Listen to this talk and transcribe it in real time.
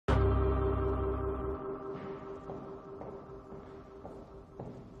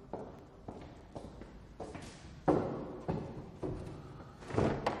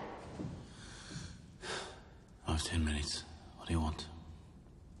10 minutes. What do you want?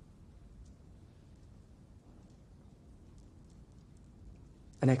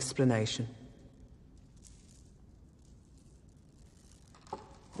 An explanation.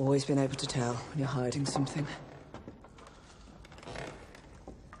 Always been able to tell when you're hiding something.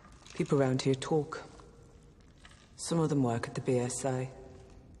 People around here talk. Some of them work at the BSA.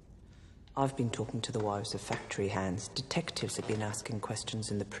 I've been talking to the wives of factory hands. Detectives have been asking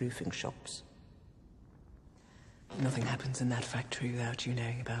questions in the proofing shops. Nothing happens in that factory without you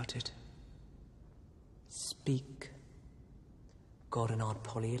knowing about it. Speak. God and Aunt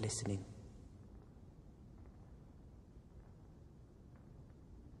Polly are listening.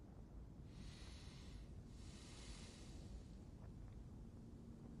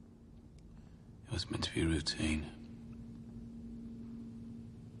 It was meant to be routine.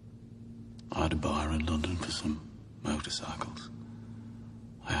 I had a buyer in London for some motorcycles.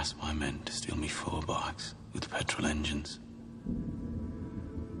 I asked my men to steal me 4 bikes with petrol engines.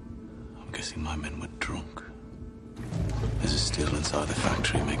 I'm guessing my men were drunk. There's a still inside the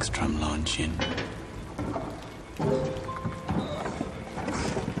factory makes tramline gin.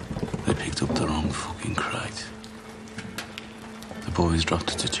 They picked up the wrong fucking crate. The boys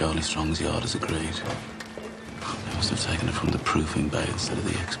dropped it to Charlie Strong's yard as agreed. They must have taken it from the proofing bay instead of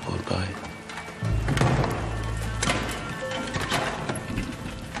the export bay.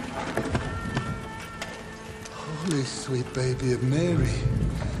 Holy sweet baby of Mary.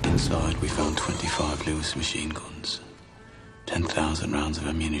 Inside, we found 25 Lewis machine guns, 10,000 rounds of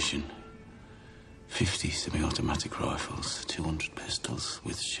ammunition, 50 semi-automatic rifles, 200 pistols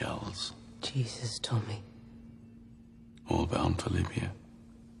with shells. Jesus, Tommy. All bound for Libya.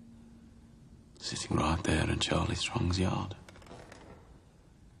 Sitting right there in Charlie Strong's yard.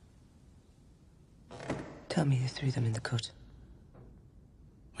 Tell me you threw them in the cut.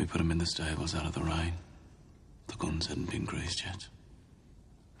 We put them in the stables out of the rain. The guns hadn't been greased yet.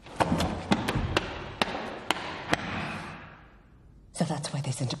 So that's why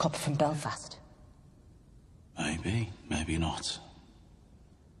they sent a copper from Belfast? Maybe, maybe not.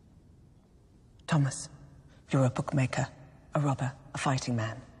 Thomas, you're a bookmaker, a robber, a fighting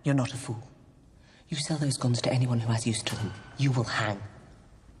man. You're not a fool. You sell those guns to anyone who has use to them. You will hang.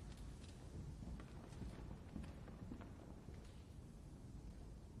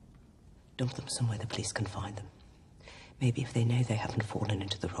 Dump them somewhere the police can find them. Maybe if they know they haven't fallen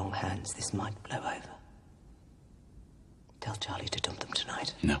into the wrong hands, this might blow over. Tell Charlie to dump them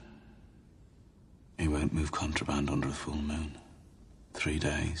tonight. No. He won't move contraband under a full moon. 3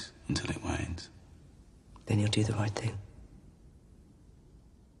 days until it wanes. Then you'll do the right thing.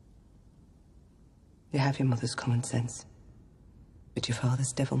 You have your mother's common sense, but your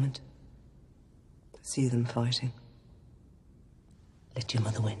father's devilment. See them fighting. Let your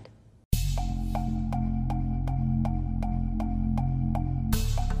mother win.